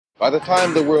By the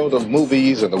time the world of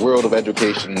movies and the world of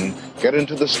education get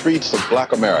into the streets of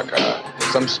Black America,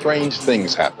 some strange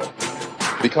things happen.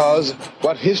 Because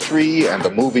what history and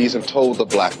the movies have told the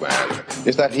black man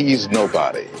is that he's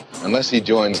nobody unless he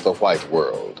joins the white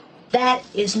world. That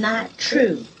is not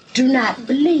true. Do not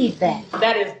believe that.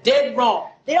 That is dead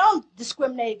wrong. They don't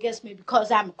discriminate against me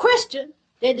because I'm a Christian.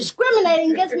 They're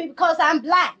discriminating against me because I'm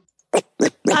black.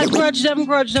 I grudge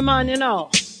them on, you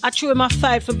know. I threw him a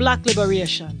fight for black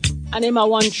liberation. And him a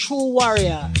one true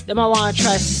warrior. Them I want to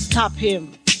try to stop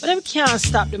him. But them can't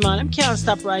stop the man. Them can't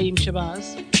stop Raheem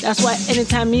Shabazz. That's why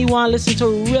anytime me want to listen to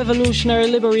revolutionary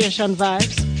liberation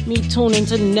vibes, me tune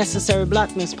into Necessary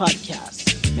Blackness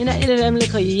Podcast. Me not into them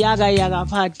little yaga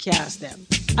podcast them.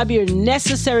 I be your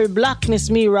Necessary Blackness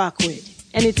me rock with.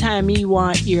 Anytime me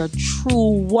want your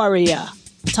true warrior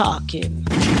talking.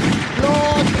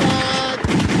 Lord God.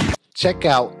 Check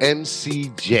out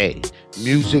MCJ,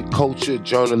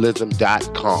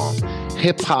 musicculturejournalism.com.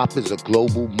 Hip-hop is a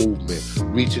global movement,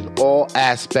 reaching all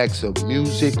aspects of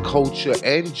music, culture,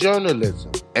 and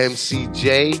journalism.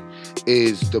 MCJ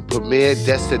is the premier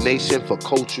destination for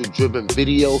culture-driven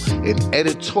video and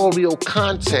editorial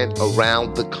content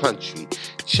around the country.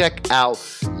 Check out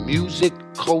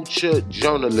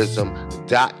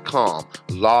musicculturejournalism.com.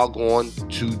 Log on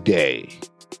today.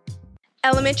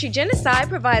 Elementary Genocide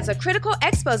provides a critical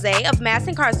expose of mass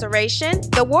incarceration,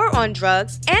 the war on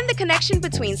drugs, and the connection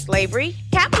between slavery,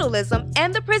 capitalism,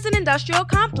 and the prison-industrial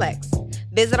complex.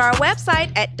 Visit our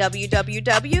website at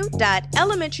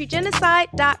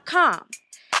www.elementarygenocide.com.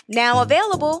 Now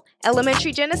available,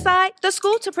 Elementary Genocide, the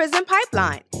School to Prison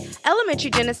Pipeline. Elementary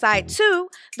Genocide 2,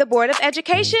 the Board of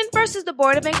Education versus the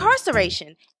Board of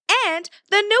Incarceration. And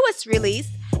the newest release,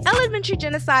 Elementary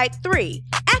Genocide 3,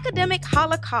 Academic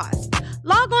Holocaust.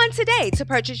 Log on today to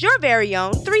purchase your very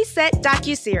own 3-set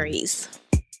docuseries.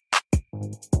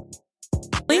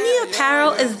 Wingy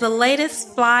Apparel is the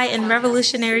latest fly and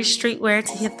revolutionary streetwear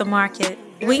to hit the market.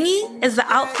 Wingy is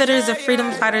the outfitters of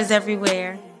freedom fighters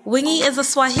everywhere. Wingy is a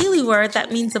Swahili word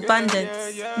that means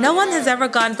abundance. No one has ever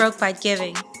gone broke by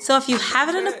giving. So if you have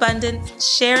it in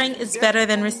abundance, sharing is better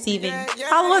than receiving.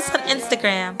 Follow us on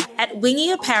Instagram at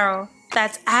Wingy Apparel.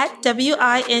 That's at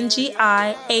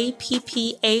WINGIAPPAREL.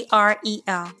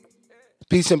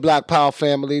 Peace and Black Power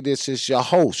family, this is your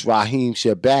host, Raheem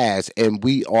Shabazz, and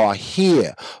we are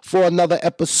here for another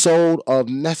episode of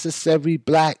Necessary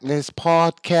Blackness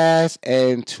Podcast.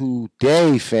 And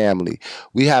today, family,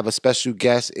 we have a special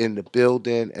guest in the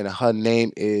building, and her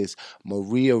name is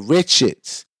Maria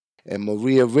Richards. And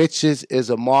Maria Richards is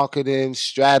a marketing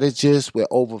strategist with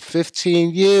over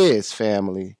 15 years,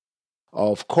 family,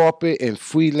 of corporate and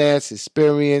freelance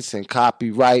experience in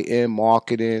copywriting,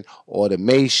 marketing,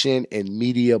 automation, and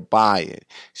media buying.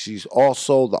 She's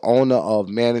also the owner of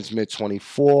Management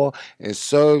 24 and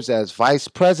serves as vice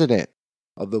president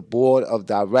of the board of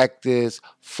directors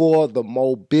for the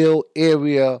Mobile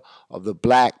area of the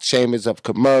Black Chambers of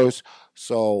Commerce.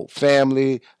 So,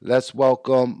 family, let's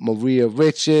welcome Maria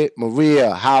Richards.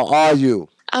 Maria, how are you?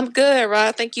 I'm good,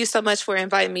 Rod. Thank you so much for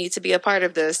inviting me to be a part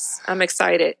of this. I'm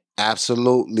excited.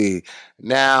 Absolutely.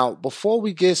 Now, before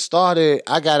we get started,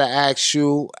 I got to ask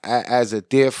you, as a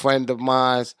dear friend of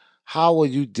mine, how are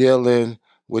you dealing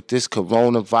with this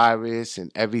coronavirus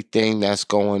and everything that's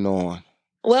going on?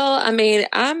 Well, I mean,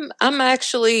 I'm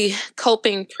actually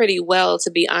coping pretty well, to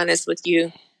be honest with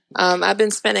you. I've been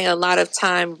spending a lot of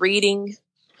time reading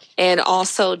and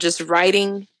also just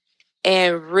writing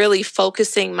and really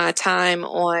focusing my time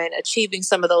on achieving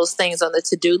some of those things on the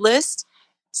to-do list.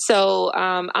 So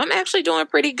I'm actually doing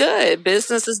pretty good.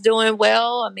 Business is doing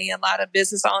well. I mean, a lot of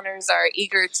business owners are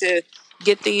eager to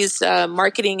get these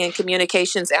marketing and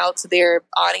communications out to their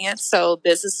audience. So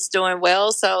business is doing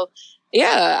well. So,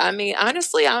 yeah, I mean,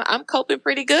 honestly, I'm coping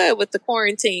pretty good with the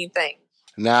quarantine thing.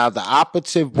 Now, the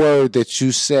operative word that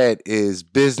you said is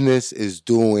business is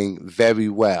doing very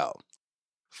well.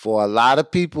 For a lot of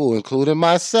people, including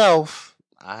myself,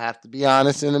 I have to be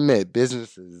honest and admit,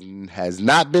 business has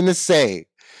not been the same.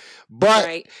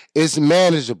 But It's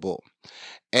manageable.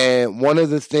 And one of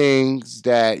the things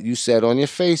that you said on your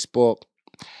Facebook,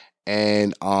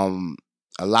 and a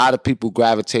lot of people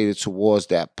gravitated towards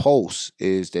that post,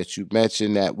 is that you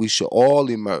mentioned that we should all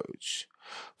emerge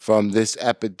from this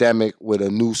epidemic with a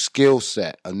new skill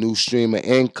set, a new stream of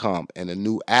income, and a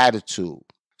new attitude.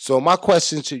 So my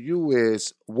question to you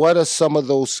is, what are some of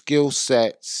those skill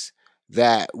sets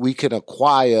that we can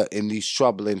acquire in these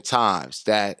troubling times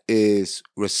that is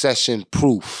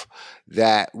recession-proof,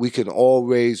 that we can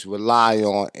always rely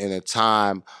on in a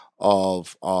time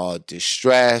of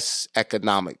distress,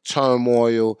 economic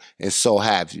turmoil, and so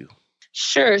have you?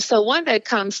 Sure. So one that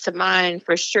comes to mind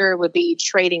for sure would be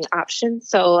trading options.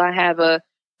 So I have a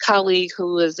colleague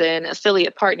who is an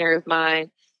affiliate partner of mine,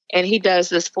 and he does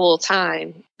this full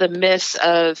time. The myths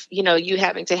of, you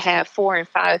having to have 4 and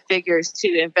 5 figures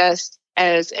to invest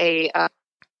as an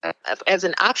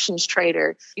options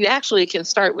trader, you actually can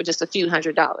start with just a few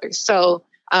 $100s. So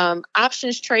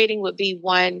options trading would be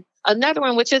one. Another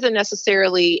one, which isn't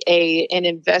necessarily an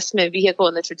investment vehicle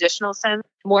in the traditional sense,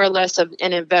 more or less of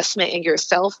an investment in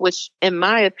yourself, which in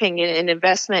my opinion, an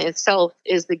investment itself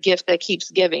is the gift that keeps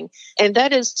giving. And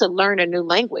that is to learn a new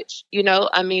language.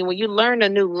 When you learn a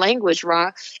new language,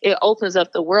 Ra, it opens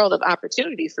up the world of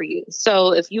opportunity for you.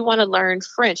 So if you want to learn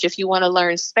French, if you want to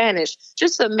learn Spanish,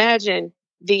 just imagine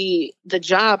the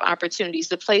job opportunities,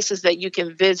 the places that you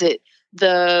can visit,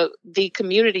 the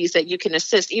communities that you can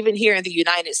assist, even here in the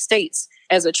United States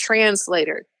as a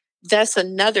translator. That's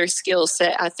another skill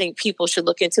set I think people should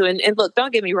look into. And look,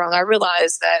 don't get me wrong. I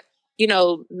realize that,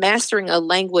 mastering a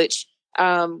language,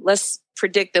 let's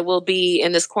predict that we'll be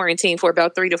in this quarantine for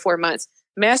about 3 to 4 months.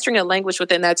 Mastering a language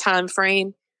within that time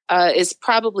frame is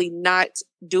probably not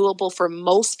doable for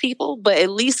most people, but at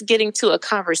least getting to a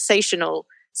conversational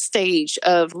stage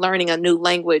of learning a new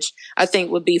language, I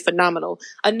think would be phenomenal.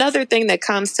 Another thing that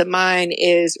comes to mind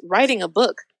is writing a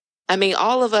book.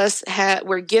 All of us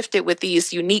we're gifted with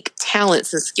these unique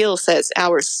talents and skill sets,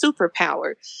 our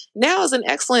superpower. Now is an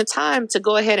excellent time to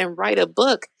go ahead and write a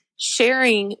book,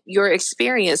 sharing your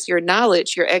experience, your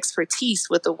knowledge, your expertise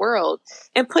with the world,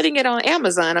 and putting it on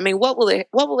Amazon. What will it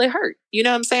hurt? You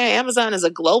know what I'm saying? Amazon is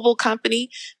a global company.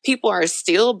 People are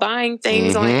still buying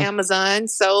things on Amazon.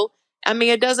 So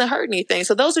it doesn't hurt anything.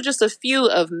 So those are just a few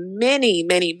of many,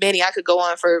 many, many. I could go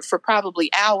on for probably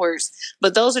hours,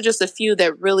 but those are just a few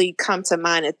that really come to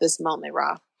mind at this moment,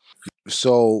 Rob.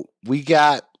 So we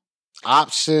got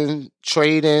option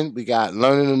trading, we got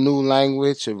learning a new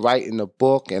language and writing a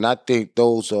book. And I think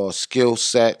those are skill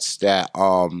sets that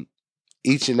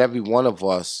each and every one of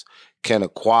us can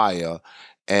acquire.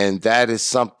 And that is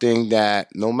something that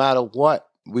no matter what,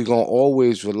 we're going to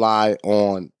always rely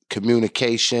on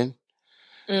communication.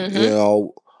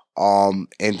 In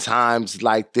times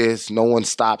like this, no one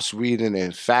stops reading.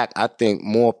 In fact, I think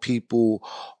more people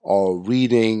are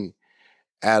reading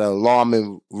at an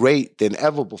alarming rate than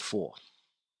ever before.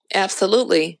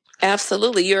 Absolutely. You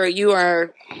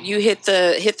hit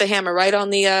the hammer right on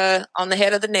the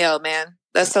head of the nail, man.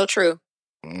 That's so true.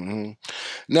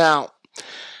 Now,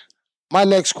 my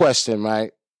next question,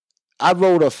 right? I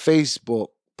wrote a Facebook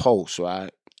post,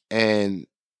 right? And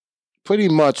pretty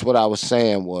much what I was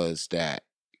saying was that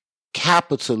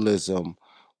capitalism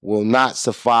will not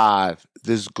survive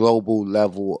this global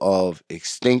level of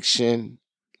extinction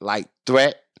like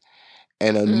threat,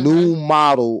 and a new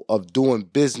model of doing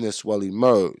business will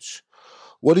emerge.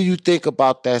 What do you think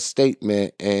about that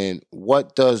statement, and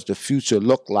what does the future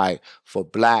look like for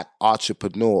Black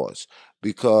entrepreneurs?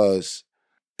 Because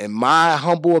in my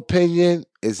humble opinion,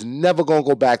 it's never going to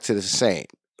go back to the same.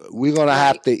 We're going to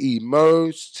have to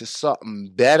emerge to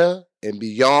something better and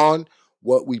beyond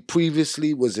what we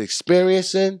previously was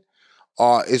experiencing,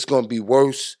 or it's going to be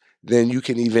worse than you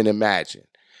can even imagine.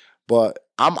 But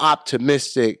I'm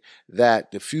optimistic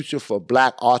that the future for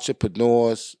Black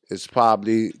entrepreneurs is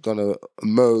probably going to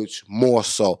emerge more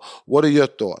so. What are your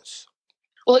thoughts?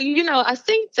 Well, I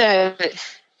think that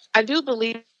I do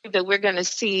believe that we're going to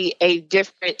see a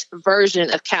different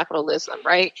version of capitalism,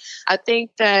 right? I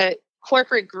think that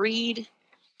corporate greed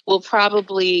will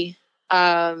probably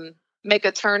make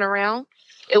a turnaround.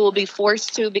 It will be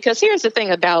forced to, because here's the thing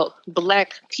about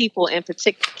Black people in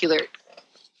particular.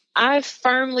 I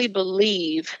firmly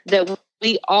believe that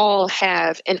we all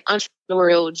have an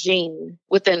entrepreneurial gene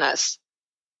within us.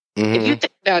 If you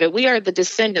think about it, we are the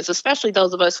descendants, especially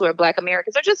those of us who are Black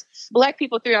Americans, or just Black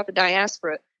people throughout the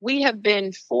diaspora. We have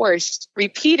been forced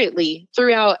repeatedly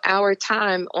throughout our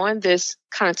time on this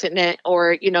continent,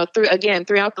 or, throughout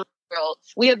the world,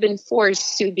 we have been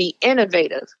forced to be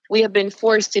innovative. We have been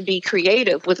forced to be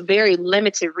creative with very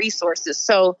limited resources.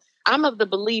 So I'm of the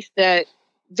belief that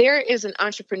there is an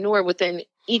entrepreneur within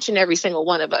each and every single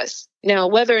one of us. Now,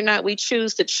 whether or not we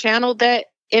choose to channel that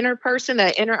inner person,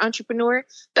 that inner entrepreneur,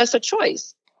 that's a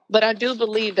choice. But I do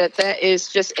believe that is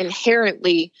just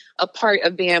inherently a part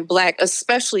of being Black,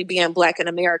 especially being Black in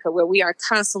America, where we are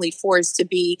constantly forced to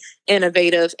be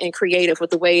innovative and creative with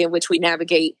the way in which we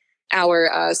navigate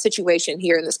our situation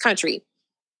here in this country.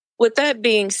 With that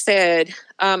being said,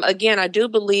 again, I do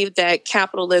believe that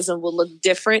capitalism will look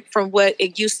different from what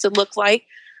it used to look like.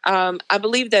 I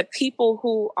believe that people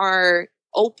who are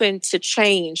open to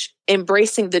change,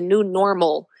 embracing the new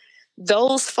normal,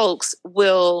 those folks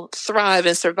will thrive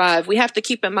and survive. We have to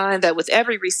keep in mind that with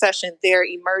every recession, there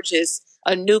emerges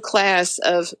a new class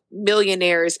of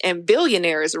millionaires and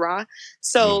billionaires, Ra.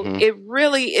 So it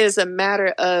really is a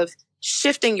matter of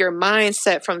shifting your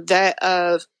mindset from that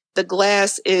of the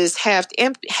glass is half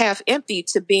empty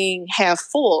to being half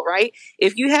full, right?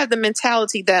 If you have the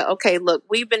mentality that, okay, look,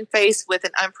 we've been faced with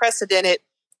an unprecedented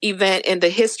event in the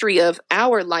history of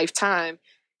our lifetime,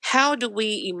 how do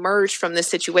we emerge from this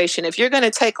situation? If you're going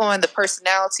to take on the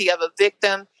personality of a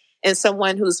victim and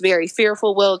someone who's very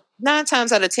fearful, well, 9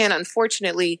 times out of 10,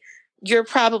 unfortunately, you're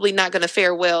probably not going to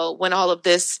fare well when all of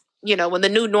this, when the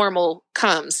new normal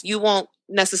comes. You won't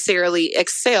necessarily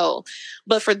excel.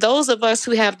 But for those of us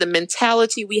who have the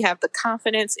mentality, we have the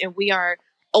confidence, and we are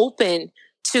open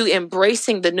to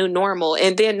embracing the new normal,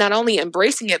 and then not only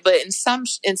embracing it, but in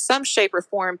some shape or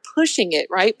form, pushing it,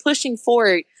 right? Pushing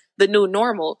forward the new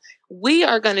normal, we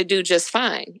are going to do just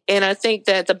fine. And I think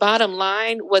that the bottom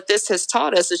line, what this has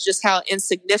taught us is just how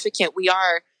insignificant we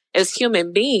are as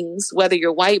human beings, whether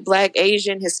you're white, black,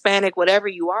 Asian, Hispanic, whatever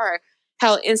you are,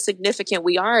 how insignificant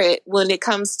we are when it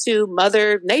comes to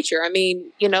Mother Nature. I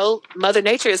mean, Mother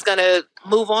Nature is going to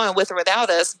move on with or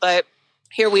without us, but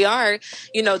here we are,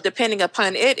 depending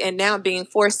upon it, and now being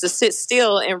forced to sit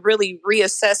still and really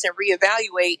reassess and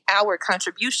reevaluate our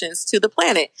contributions to the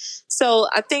planet. So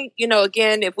I think,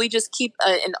 again, if we just keep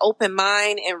an open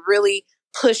mind and really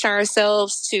push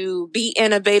ourselves to be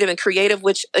innovative and creative,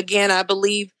 which again, I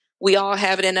believe we all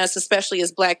have it in us, especially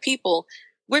as Black people,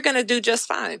 we're going to do just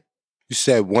fine. You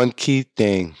said one key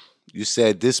thing. You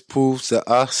said this proves to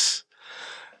us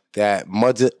that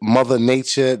Mother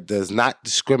Nature does not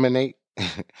discriminate.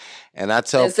 And I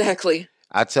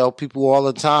tell people all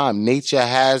the time, nature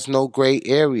has no gray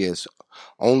areas.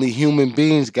 Only human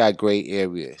beings got gray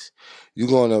areas. You're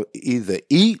gonna either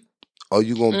eat or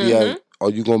you're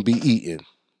gonna be eaten.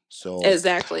 So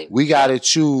we gotta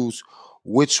choose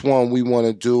which one we want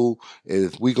to do.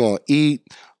 If we gonna eat,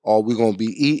 or we gonna be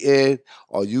eaten,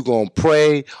 or you gonna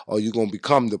pray, or you gonna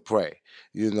become the prey.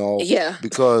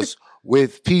 Because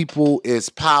with people is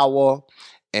power.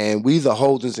 And we the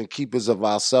holders and keepers of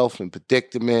ourselves in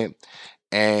predicament,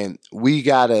 and we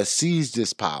gotta seize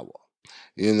this power.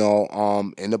 In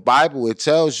the Bible it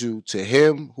tells you, to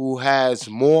him who has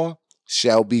more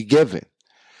shall be given.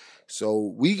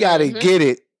 So we gotta get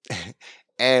it,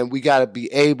 and we gotta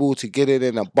be able to get it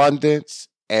in abundance,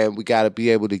 and we gotta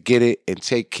be able to get it and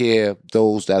take care of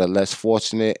those that are less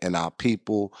fortunate in our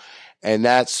people, and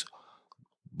that's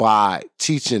by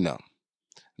teaching them.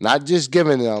 Not just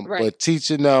giving them, but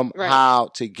teaching them how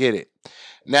to get it.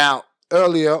 Now,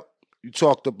 earlier, you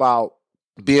talked about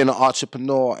being an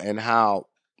entrepreneur and how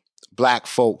Black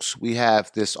folks, we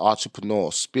have this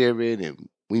entrepreneurial spirit and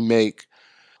we make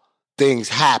things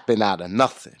happen out of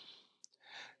nothing.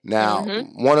 Now,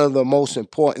 one of the most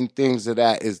important things of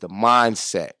that is the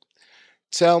mindset.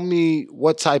 Tell me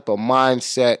what type of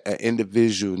mindset an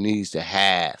individual needs to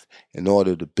have in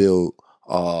order to build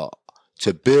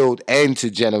and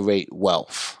to generate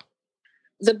wealth.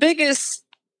 The biggest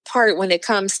part when it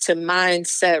comes to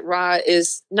mindset, Ra,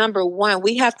 is number one,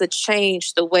 we have to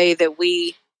change the way that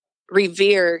we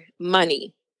revere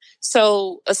money.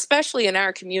 So especially in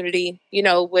our community,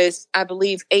 with, I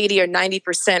believe, 80 or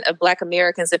 90% of Black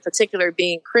Americans in particular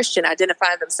being Christian,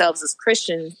 identifying themselves as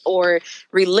Christian or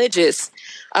religious,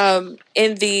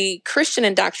 in the Christian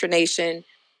indoctrination,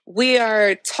 we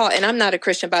are taught, and I'm not a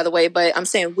Christian, by the way, but I'm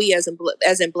saying we as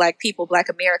in Black people, Black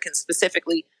Americans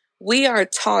specifically, we are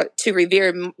taught to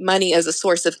revere money as a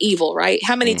source of evil, right?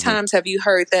 How many times have you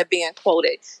heard that being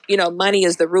quoted? Money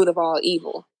is the root of all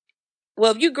evil.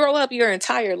 Well, if you grow up your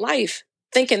entire life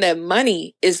thinking that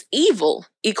money is evil,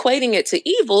 equating it to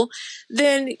evil,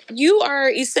 then you are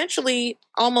essentially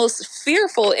almost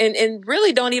fearful and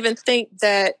really don't even think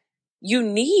that you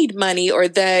need money or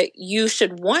that you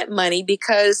should want money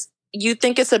because you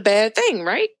think it's a bad thing,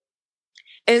 right?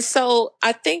 And so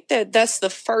I think that that's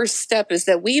the first step, is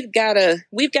that we've got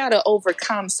to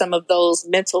overcome some of those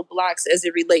mental blocks as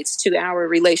it relates to our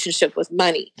relationship with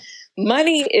money.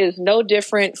 Money is no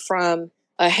different from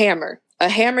a hammer. A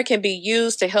hammer can be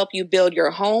used to help you build your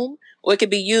home, or it can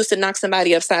be used to knock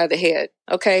somebody upside the head.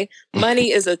 Okay.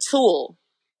 Money is a tool.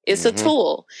 It's a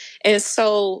tool. And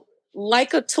so,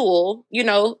 like a tool,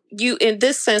 in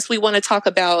this sense, we want to talk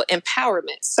about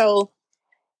empowerment. So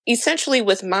essentially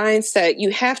with mindset,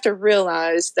 you have to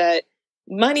realize that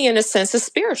money in a sense is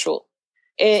spiritual.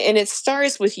 And it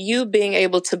starts with you being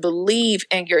able to believe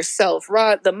in yourself.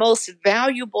 Rod, the most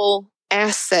valuable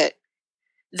asset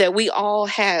that we all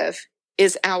have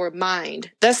is our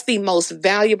mind. That's the most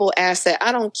valuable asset.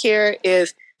 I don't care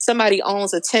if somebody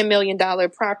owns a $10 million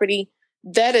property,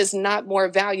 that is not more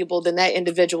valuable than that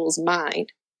individual's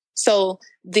mind. So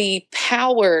the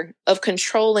power of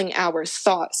controlling our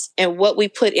thoughts and what we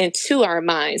put into our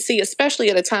minds, see, especially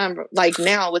at a time like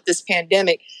now with this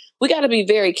pandemic, we got to be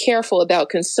very careful about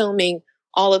consuming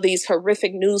all of these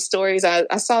horrific news stories.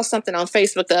 I saw something on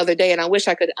Facebook the other day, and I wish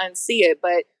I could unsee it,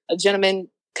 but a gentleman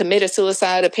committed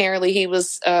suicide. Apparently he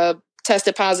was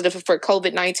tested positive for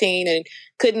COVID-19 and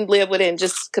couldn't live with it and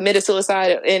just committed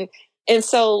suicide. And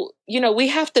so, we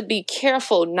have to be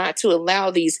careful not to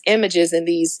allow these images and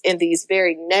these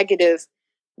very negative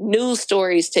news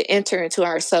stories to enter into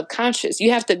our subconscious.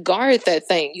 You have to guard that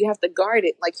thing. You have to guard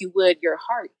it like you would your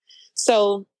heart.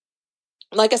 So,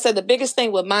 like I said, the biggest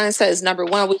thing with mindset is, number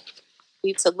one, we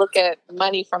need to look at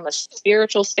money from a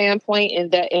spiritual standpoint,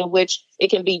 in which it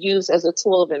can be used as a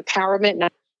tool of empowerment,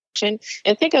 not action.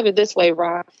 And think of it this way,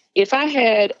 Rob. If I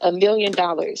had $1 million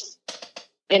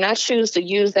and I choose to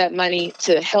use that money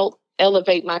to help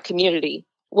elevate my community,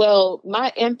 well,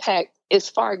 my impact is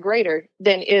far greater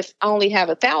than if I only have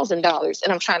 $1,000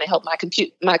 and I'm trying to help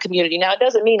my community. Now, it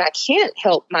doesn't mean I can't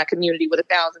help my community with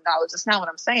 $1,000. That's not what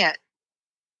I'm saying.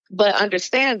 But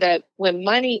understand that when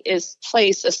money is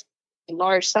placed, a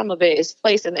large sum of it is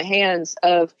placed in the hands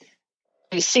of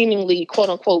a seemingly quote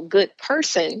unquote good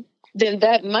person, then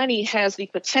that money has the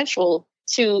potential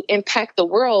to impact the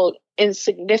world in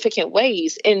significant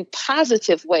ways, in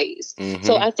positive ways. Mm-hmm.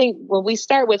 So I think when we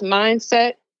start with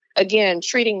mindset, again,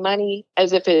 treating money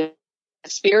as if it's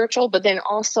spiritual, but then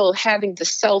also having the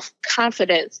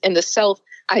self-confidence and the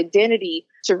self-identity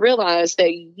to realize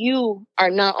that you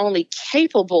are not only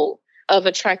capable of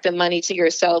attracting money to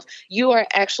yourself, you are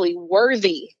actually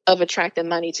worthy of attracting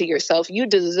money to yourself. You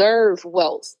deserve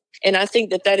wealth. And I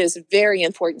think that is very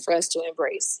important for us to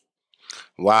embrace.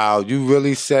 Wow, you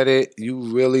really said it. You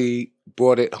really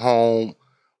brought it home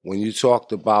when you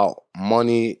talked about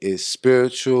money is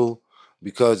spiritual,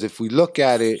 because if we look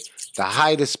at it, the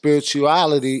height of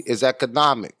spirituality is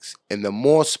economics. And the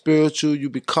more spiritual you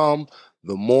become,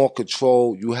 the more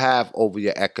control you have over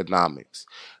your economics.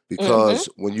 Because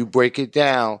when you break it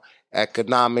down,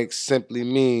 economics simply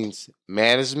means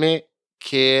management,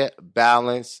 care,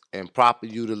 balance, and proper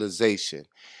utilization.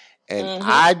 And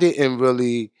I didn't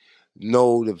really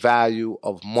know the value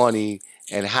of money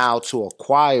and how to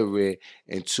acquire it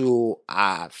until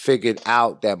I figured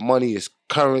out that money is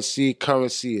currency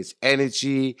is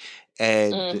energy,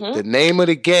 and the name of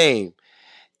the game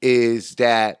is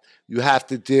that you have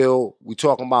to deal, we're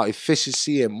talking about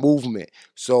efficiency and movement.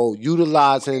 So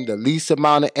utilizing the least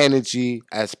amount of energy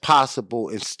as possible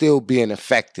and still being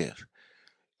effective.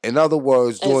 In other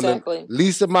words, doing the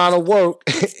least amount of work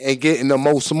and getting the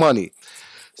most money.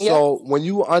 So when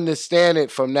you understand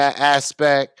it from that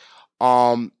aspect,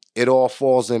 it all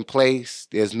falls in place.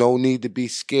 There's no need to be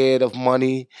scared of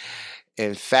money.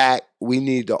 In fact, we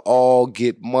need to all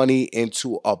get money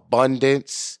into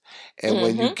abundance. And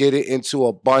when you get it into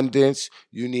abundance,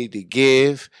 you need to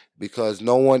give, because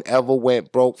no one ever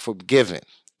went broke from giving.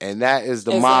 And that is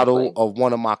the model of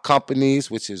one of my companies,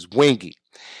 which is Wingy.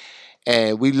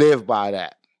 And we live by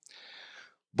that.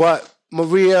 But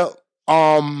Maria,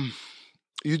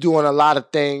 you're doing a lot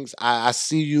of things. I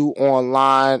see you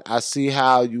online. I see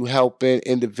how you helping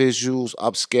individuals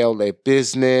upscale their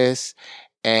business,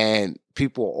 and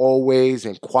people are always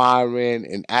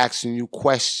inquiring and asking you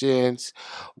questions.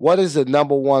 What is the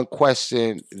number one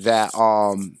question that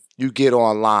you get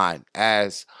online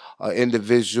as an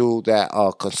individual that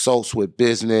consults with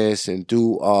business and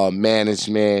do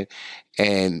management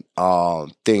and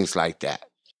things like that?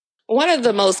 One of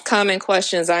the most common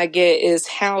questions I get is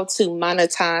how to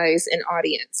monetize an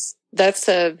audience. That's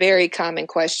a very common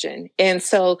question. And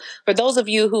so for those of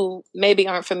you who maybe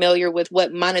aren't familiar with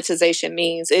what monetization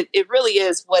means, it really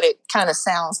is what it kind of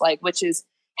sounds like, which is,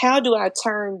 how do I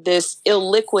turn this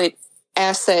illiquid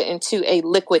asset into a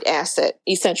liquid asset,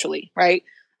 essentially, right?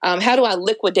 How do I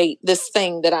liquidate this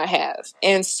thing that I have?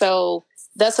 And so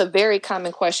that's a very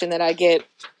common question that I get.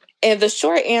 And the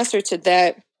short answer to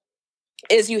that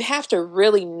is you have to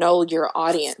really know your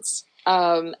audience.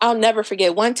 I'll never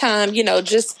forget one time,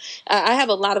 I have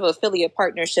a lot of affiliate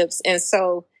partnerships. And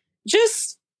so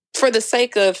just for the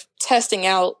sake of testing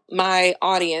out my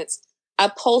audience,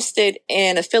 I posted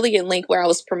an affiliate link where I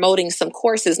was promoting some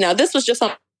courses. Now, this was just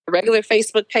on a regular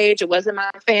Facebook page. It wasn't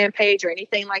my fan page or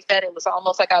anything like that. It was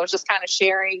almost like I was just kind of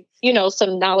sharing,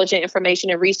 some knowledge and information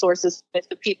and resources with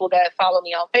the people that follow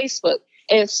me on Facebook.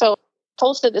 And so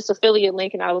posted this affiliate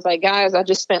link, and I was like, guys, I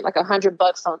just spent like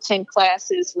 $100 on 10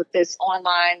 classes with this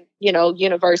online,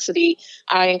 university.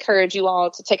 I encourage you all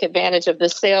to take advantage of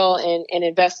this sale and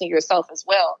invest in yourself as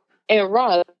well. And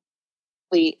Rob,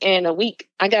 in a week,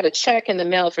 I got a check in the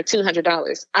mail for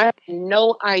 $200. I had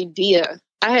no idea.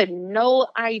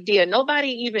 Nobody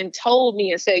even told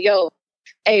me and said, yo,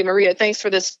 hey, Maria, thanks for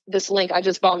this link. I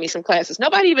just bought me some classes.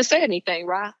 Nobody even said anything,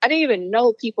 right? I didn't even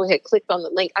know people had clicked on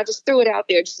the link. I just threw it out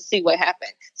there just to see what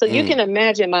happened. So you can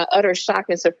imagine my utter shock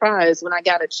and surprise when I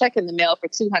got a check in the mail for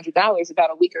 $200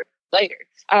 about a week or later.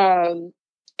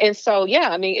 And so, yeah,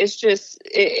 I mean, it's just,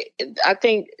 I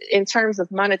think in terms of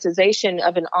monetization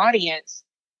of an audience,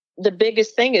 the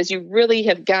biggest thing is you really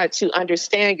have got to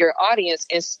understand your audience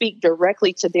and speak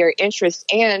directly to their interests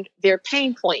and their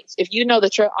pain points. If you know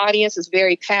that your audience is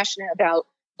very passionate about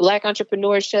Black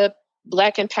entrepreneurship,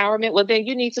 Black empowerment, well, then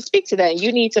you need to speak to that.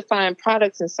 You need to find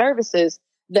products and services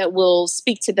that will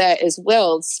speak to that as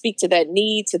well, speak to that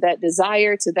need, to that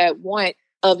desire, to that want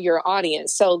of your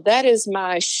audience. So that is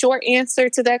my short answer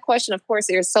to that question. Of course,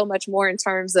 there's so much more in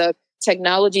terms of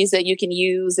technologies that you can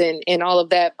use and all of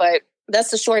that, but that's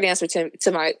the short answer to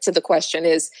the question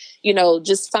is,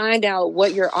 just find out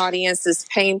what your audience's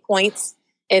pain points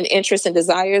and interests and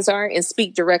desires are and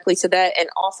speak directly to that and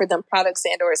offer them products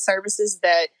and or services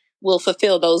that will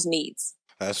fulfill those needs.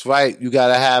 That's right. You got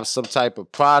to have some type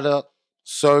of product,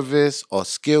 service, or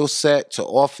skill set to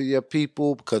offer your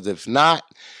people, because if not,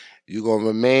 you're going to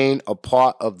remain a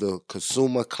part of the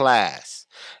consumer class.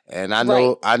 And I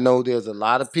know there's a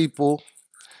lot of people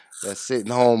that's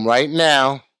sitting home right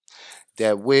now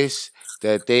that wish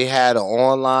that they had an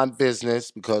online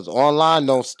business, because online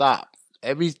don't stop.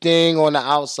 Everything on the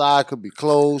outside could be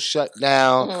closed, shut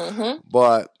down.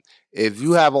 But if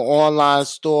you have an online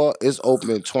store, it's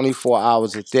open 24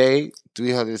 hours a day,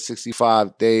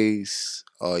 365 days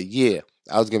a year.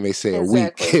 I was going to say a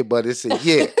week, but it's a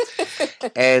year.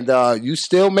 And you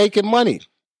still making money.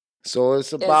 So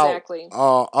it's about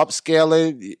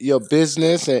upscaling your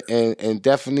business and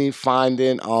definitely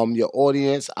finding your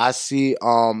audience. I see,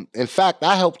 in fact,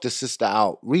 I helped a sister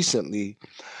out recently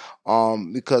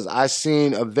because I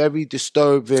seen a very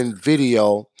disturbing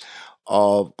video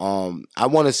of, I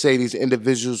want to say these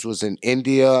individuals was in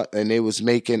India and they was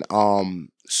making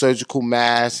surgical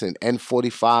masks and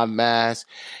N95 masks.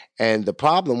 And the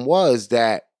problem was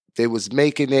that they was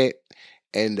making it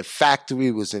and the factory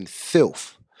was in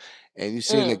filth. And you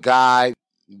seen the guy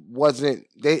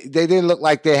they didn't look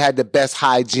like they had the best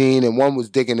hygiene, and one was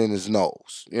digging in his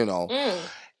nose,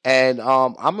 And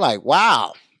I'm like,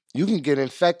 wow, you can get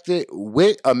infected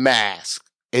with a mask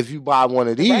if you buy one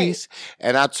of these. Right.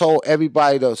 And I told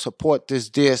everybody to support this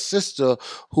dear sister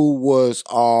who was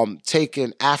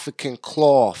taking African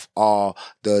cloth,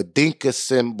 the Dinka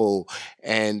symbol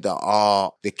and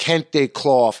the Kente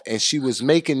cloth, and she was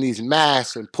making these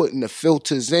masks and putting the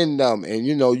filters in them. And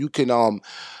you can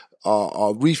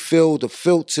refill the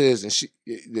filters, and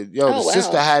the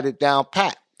sister had it down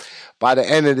pat. By the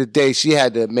end of the day, she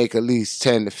had to make at least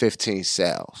 10 to 15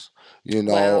 sales. It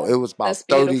was about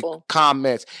 30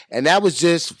 comments. And that was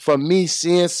just from me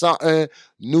seeing something,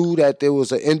 knew that there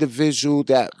was an individual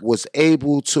that was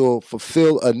able to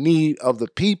fulfill a need of the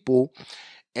people.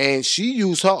 And she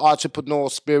used her entrepreneurial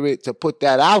spirit to put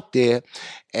that out there.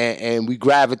 And we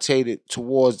gravitated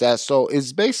towards that. So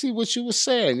it's basically what you were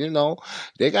saying,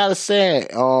 They got a saying,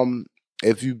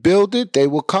 if you build it, they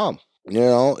will come.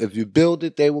 If you build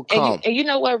it, they will come. And you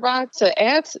know what, Rod, to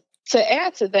add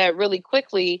to that really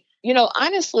quickly,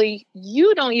 honestly,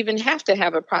 you don't even have to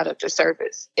have a product or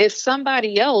service. If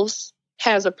somebody else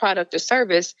has a product or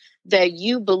service that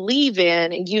you believe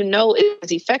in and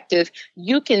is effective,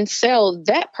 you can sell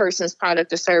that person's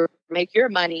product or service, make your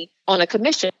money on a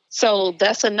commission. So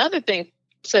that's another thing to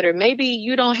consider. Maybe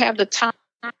you don't have the time.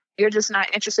 You're just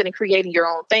not interested in creating your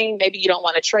own thing. Maybe you don't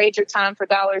want to trade your time for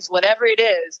dollars, whatever it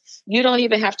is. You don't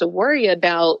even have to worry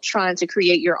about trying to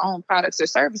create your own products or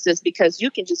services, because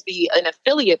you can just be an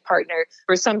affiliate partner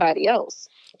for somebody else.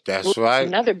 That's right.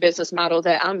 Another business model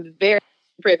that I'm very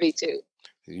privy to.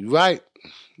 You're right.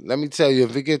 Let me tell you,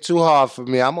 if it get too hard for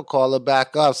me, I'm going to call her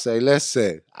back up, say,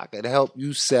 listen, I can help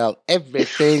you sell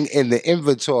everything in the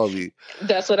inventory.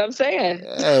 That's what I'm saying.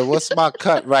 Hey, what's my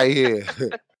cut right here?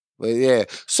 But yeah,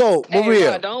 so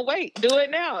Maria, don't wait, do it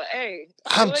now. Hey,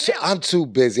 I'm too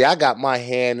busy. I got my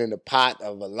hand in the pot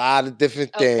of a lot of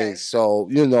different things. So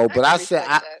but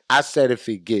I said if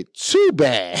it get too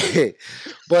bad.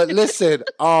 But listen,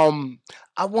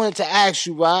 I wanted to ask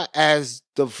you, right, as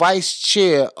the vice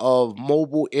chair of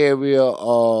Mobile Area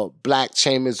Black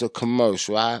Chambers of Commerce,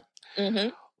 right? Mm-hmm.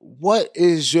 What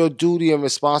is your duty and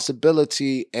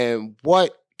responsibility, and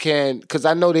because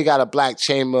I know they got a Black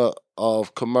Chamber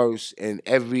of Commerce in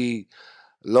every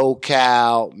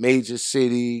locale, major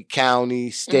city, county,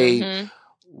 state. Mm-hmm.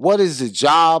 what is the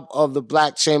job of the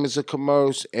Black Chambers of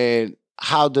Commerce, and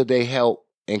how do they help,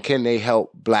 and can they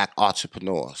help Black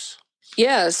entrepreneurs?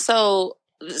 Yeah, so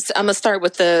I'm gonna start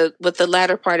with the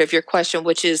latter part of your question,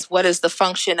 which is what is the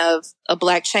function of a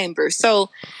Black chamber? So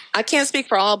I can't speak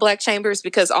for all Black chambers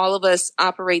because all of us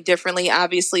operate differently,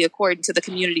 obviously according to the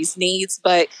community's needs.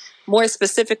 But more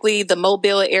specifically, the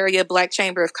Mobile area Black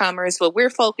Chamber of Commerce, what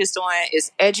we're focused on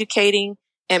is educating,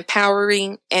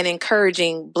 empowering, and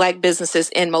encouraging Black businesses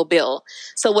in Mobile.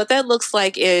 So what that looks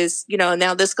like is,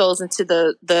 now this goes into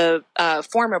the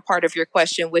former part of your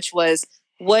question, which was,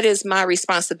 what is my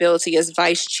responsibility as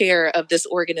vice chair of this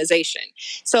organization?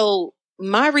 So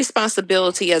my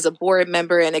responsibility as a board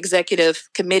member and executive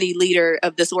committee leader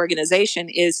of this organization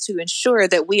is to ensure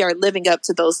that we are living up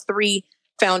to those three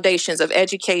foundations of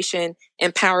education,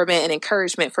 empowerment, and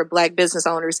encouragement for Black business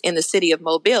owners in the city of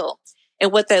Mobile.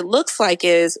 And what that looks like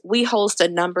is we host a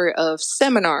number of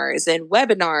seminars and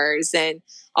webinars and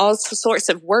all sorts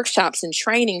of workshops and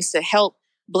trainings to help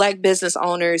Black business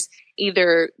owners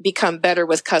either become better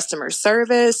with customer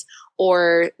service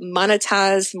or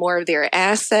monetize more of their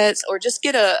assets, or just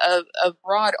get a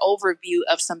broad overview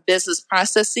of some business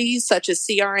processes such as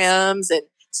CRMs and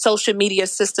social media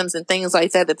systems and things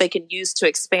like that they can use to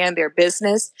expand their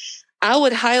business. I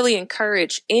would highly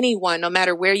encourage anyone, no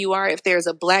matter where you are, if there's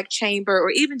a Black chamber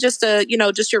or even just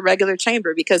just your regular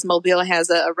chamber, because Mobile has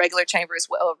a regular chamber as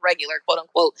well, a regular quote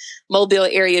unquote Mobile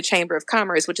area chamber of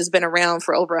commerce, which has been around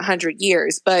for over 100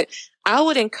 years. But I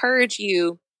would encourage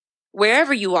you,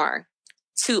 wherever you are,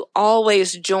 to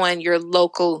always join your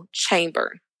local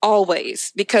chamber,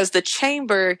 always, because the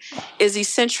chamber is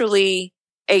essentially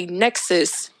a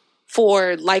nexus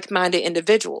for like-minded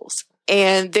individuals.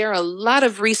 And there are a lot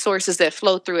of resources that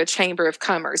flow through a chamber of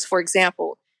commerce. For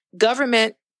example,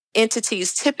 government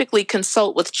entities typically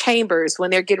consult with chambers when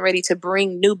they're getting ready to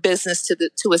bring new business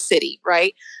to a city,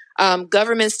 right?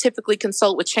 Governments typically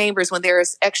consult with chambers when there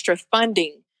is extra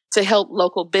funding to help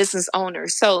local business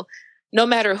owners. So no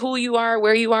matter who you are,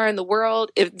 where you are in the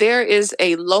world, if there is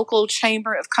a local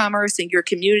chamber of commerce in your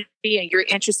community and you're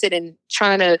interested in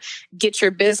trying to get your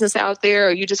business out there,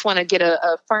 or you just want to get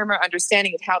a firmer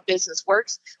understanding of how business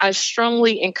works, I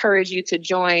strongly encourage you to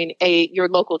join your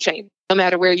local chamber, no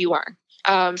matter where you are.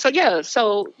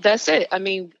 So that's it. I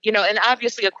mean, and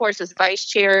obviously, of course, as vice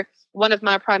chair, one of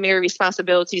my primary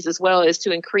responsibilities as well is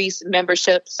to increase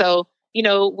membership. So,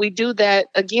 we do that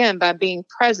again by being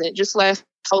present. Just last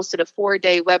hosted a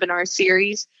 4-day webinar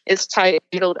series. It's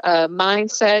titled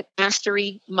Mindset,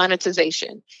 Mastery,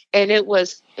 Monetization. And it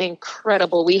was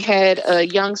incredible. We had a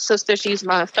young sister. She's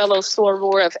my fellow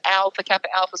soror of Alpha Kappa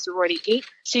Alpha Sorority Inc.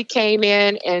 She came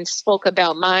in and spoke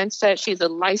about mindset. She's a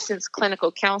licensed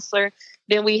clinical counselor.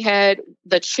 Then we had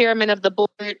the chairman of the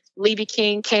board, Levy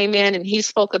King, came in and he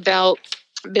spoke about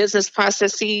business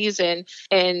processes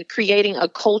and creating a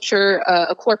culture,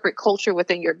 a corporate culture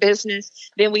within your business.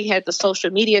 Then we had the social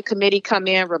media committee come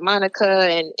in.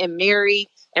 Ramonica and Mary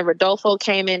and Rodolfo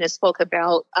came in and spoke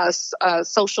about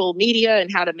social media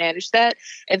and how to manage that.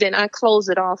 And then I closed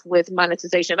it off with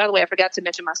monetization. By the way, I forgot to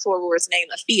mention my soror's name,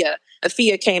 Afia.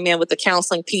 Afia came in with the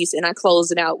counseling piece, and I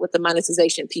closed it out with the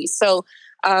monetization piece. So,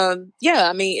 I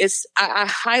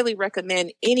highly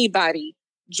recommend anybody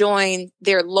join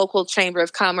their local chamber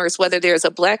of commerce, whether there's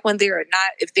a Black one there or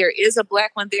not. If there is a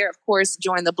Black one there, of course,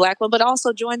 join the Black one, but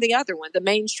also join the other one, the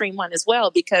mainstream one as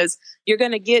well, because you're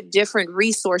going to get different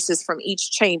resources from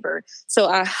each chamber. So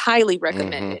I highly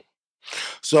recommend it.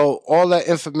 So all that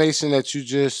information that you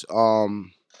just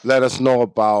let us know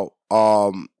about,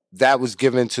 that was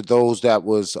given to those that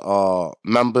was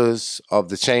members of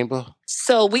the chamber?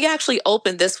 So we actually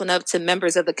opened this one up to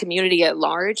members of the community at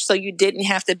large. So you didn't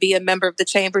have to be a member of the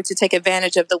chamber to take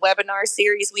advantage of the webinar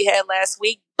series we had last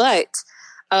week. But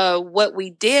what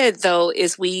we did, though,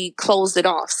 is we closed it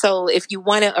off. So if you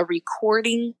wanted a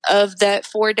recording of that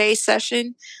 4-day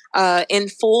session in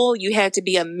full, you had to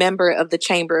be a member of the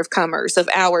Chamber of Commerce, of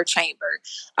our chamber.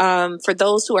 For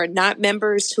those who are not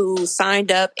members who signed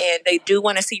up and they do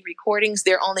want to see recordings,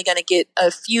 they're only going to get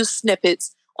a few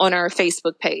snippets on our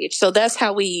Facebook page. So that's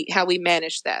how we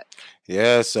manage that.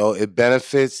 Yeah, so it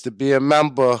benefits to be a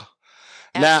member.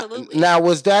 Absolutely. Now,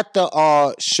 was that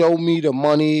the Show Me the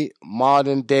Money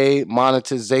Modern Day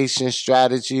Monetization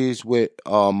Strategies with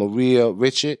Maria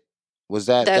Richard? Was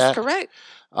that That's correct.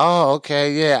 Oh,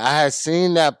 okay. Yeah, I had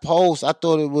seen that post. I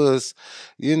thought it was,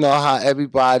 how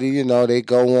everybody, they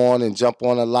go on and jump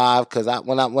on a live. Because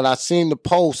when I seen the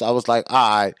post, I was like,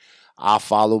 all right, I'll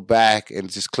follow back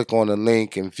and just click on the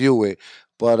link and view it.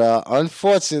 But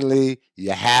unfortunately,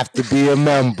 you have to be a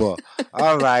member.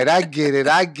 All right, I get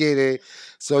it.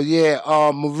 So yeah,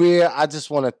 Maria, I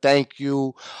just want to thank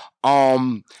you.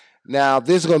 Now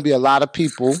there's gonna be a lot of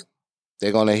people.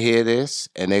 They're gonna hear this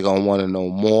and they're gonna want to know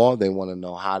more. They want to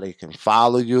know how they can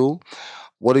follow you.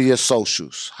 What are your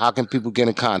socials? How can people get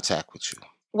in contact with you?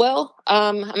 Well,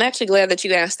 I'm actually glad that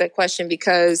you asked that question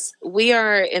because we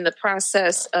are in the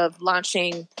process of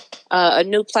launching a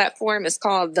new platform. It's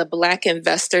called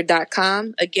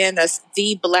theblackինvestor.com. Again, that's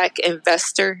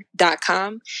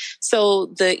theblackինvestor.com. So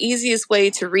the easiest way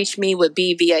to reach me would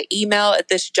be via email at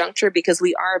this juncture because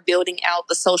we are building out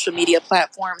the social media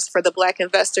platforms for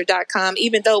theblackինvestor.com.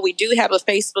 Even though we do have a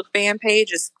Facebook fan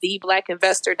page, it's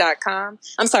theblackínvestor.com.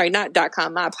 I'm sorry, not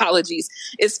 .com. My apologies.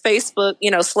 It's Facebook, /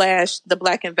 the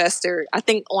Black Investor, I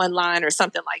think online or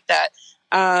something like that.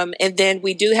 And then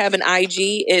we do have an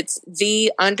IG. It's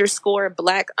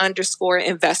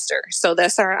the_black_investor. So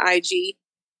that's our IG.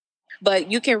 But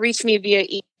you can reach me via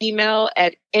email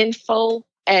at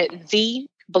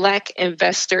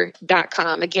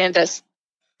info@theblackինvestor.com. Again, that's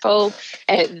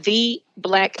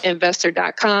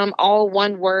info@theblackínvestor.com. All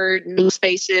one word, no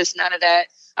spaces, none of that.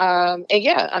 And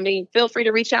yeah, feel free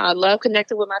to reach out. I love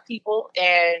connecting with my people,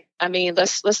 and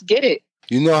let's get it.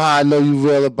 You know how I know you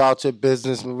real about your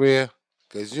business, Maria?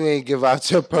 Because you ain't give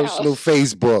out your personal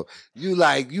Facebook. You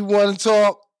want to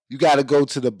talk? You got to go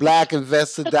to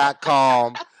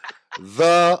theblackínvestor.com,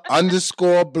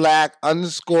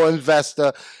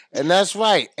 the_black_investor. And that's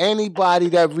right. Anybody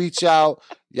that reach out,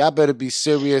 y'all better be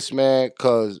serious, man,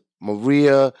 because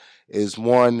Maria is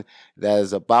one that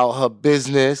is about her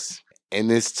business in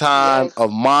this time of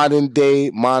modern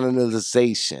day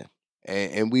monetization.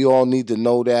 And we all need to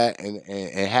know that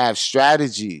and have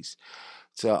strategies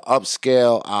to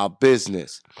upscale our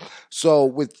business. So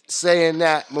with saying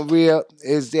that, Maria,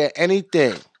 is there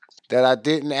anything that I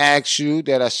didn't ask you,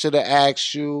 that I should have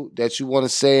asked you, that you want to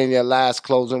say in your last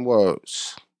closing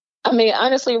words?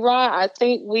 Honestly, Rod, I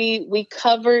think we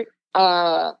covered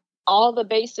all the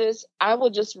bases. I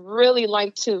would just really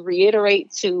like to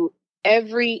reiterate to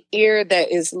every ear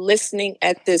that is listening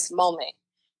at this moment.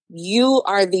 You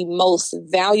are the most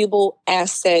valuable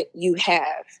asset you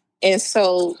have. And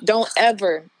so don't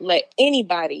ever let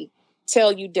anybody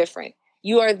tell you different.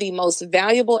 You are the most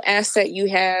valuable asset you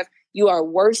have. You are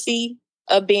worthy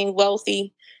of being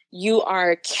wealthy. You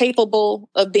are capable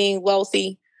of being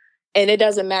wealthy. And it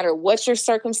doesn't matter what your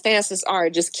circumstances are.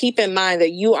 Just keep in mind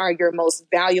that you are your most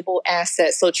valuable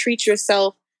asset. So treat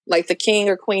yourself like the king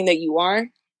or queen that you are.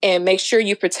 And make sure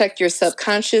you protect your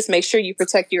subconscious. Make sure you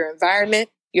protect your environment,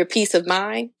 your peace of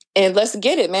mind, and let's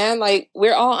get it, man.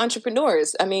 We're all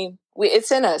entrepreneurs.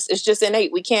 It's in us. It's just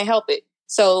innate. We can't help it.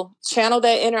 So channel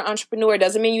that inner entrepreneur.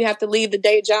 Doesn't mean you have to leave the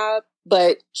day job,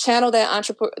 but channel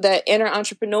that inner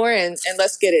entrepreneur and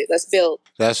let's get it. Let's build.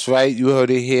 That's right. You heard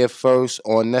it here first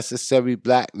on Necessary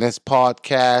Blackness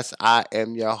Podcast. I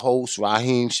am your host,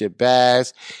 Raheem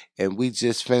Shabazz, and we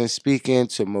just finished speaking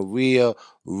to Maria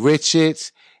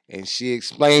Richards. And she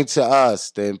explained to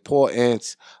us the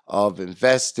importance of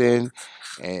investing.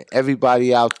 And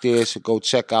everybody out there should go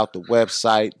check out the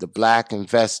website, The Black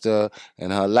Investor.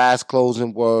 And her last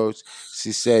closing words,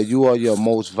 she said, you are your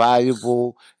most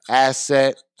valuable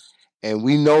asset. And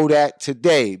we know that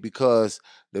today because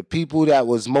the people that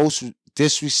was most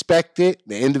disrespected,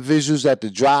 the individuals at the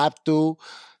drive-thru,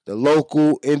 the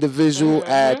local individual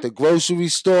at the grocery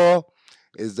store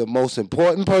is the most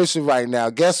important person right now.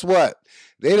 Guess what?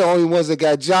 They the only ones that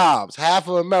got jobs. Half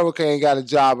of America ain't got a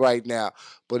job right now.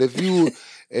 But if you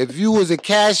was a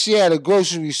cashier at a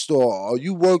grocery store or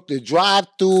you worked the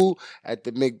drive-thru at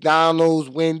the McDonald's,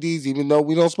 Wendy's, even though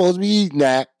we don't supposed to be eating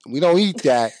that, we don't eat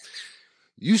that,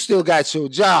 you still got your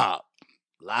job.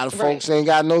 A lot of folks ain't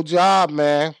got no job,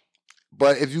 man.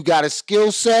 But if you got a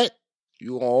skill set,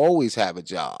 you gonna always have a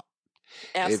job.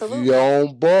 Absolutely. If you're your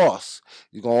own boss,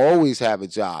 you're going to always have a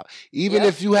job. Even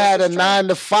if you had a 9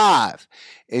 to 5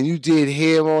 and you did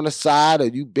hair on the side or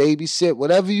you babysit,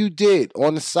 whatever you did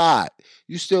on the side,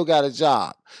 you still got a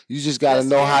job. You just got to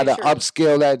know how to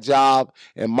upscale that job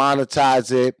and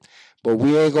monetize it. But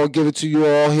we ain't going to give it to you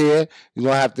all here. You're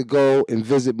going to have to go and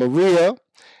visit Maria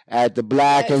at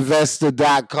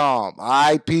theblackínvestor.com. All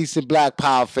right, peace and Black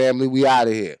Power family. We out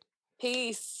of here.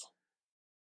 Peace.